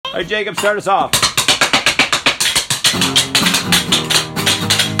All right, Jacob, start us off.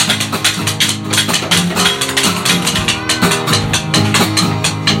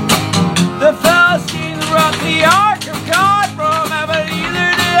 The Philistines brought the ark of God from Ebenezer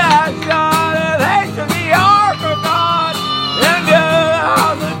to Ashdod, and they took the ark of God into the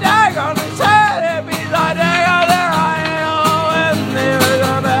house of Dagon and set it beside Dagon their idol, and they were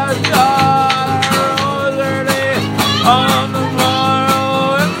of Ashdod arose early on the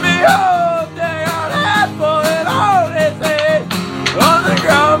morrow, and behold, Dagon had put it on his head on the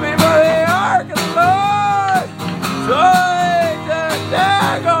ground before the ark of the Lord. So they took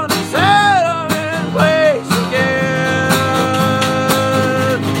Dagon and set him in his place again.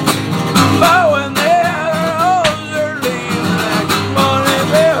 But when they arose early the next morning,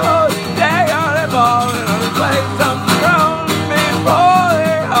 behold, Dagon had fallen on his place on the ground before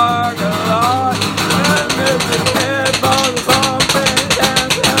the ark of the Lord. And Mr. Kid falls upon his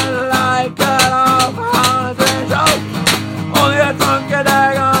hands and the light cut off on his threshold. Only a drunken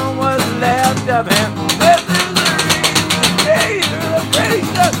Dagon was left of him. This is the reason the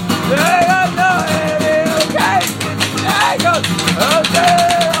priest of Dagon know it is okay. Dagon,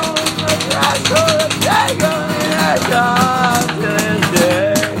 okay, on the threshold of Dagon in Ashdod to this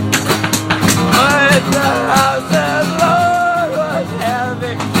day. But the house of the Lord was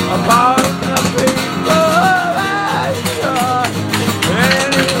heavy upon the people of Ashdod,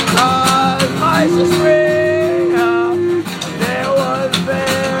 and he caused mice to spring up. There was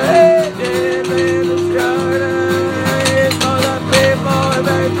very deep in the garden, for the people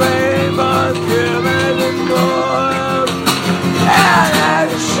they prayed for humans and gold. And as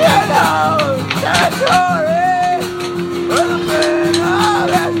a shadow territory, for the men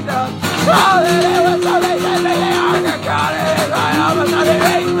of Ashdod saw that it was something that made the ark of God in Israel, but nothing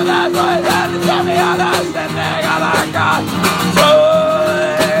reached, but that's why it had to tell me on us, and they got our God. So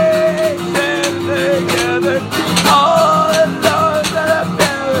they said together, all the lords of the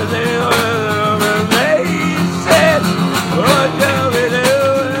Philistines were over, and they said, what shall we do with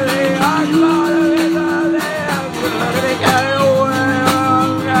the ark of God of Israel? They have to look at it, carry away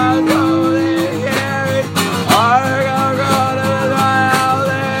our God, so they carried ark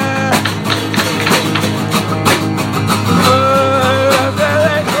of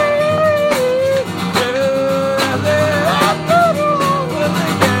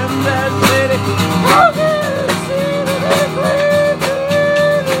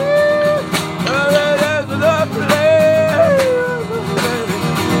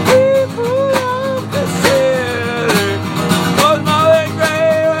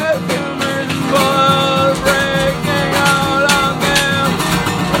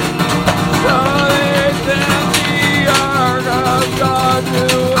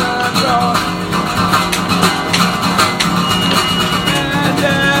of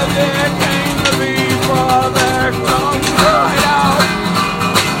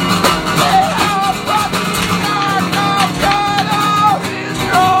Israel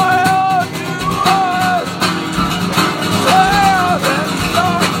there.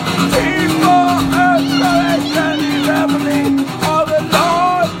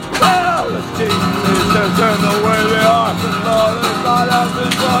 Turn away the ark of the Lord and God of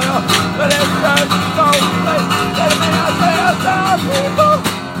Israel, but it turned so late that it may not say us our people.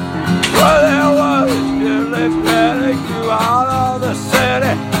 For there was still a panic throughout all the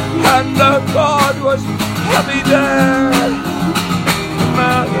city, and the God was heavy there. The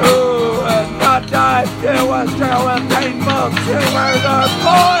man who had not died, there was still a painful tumor, the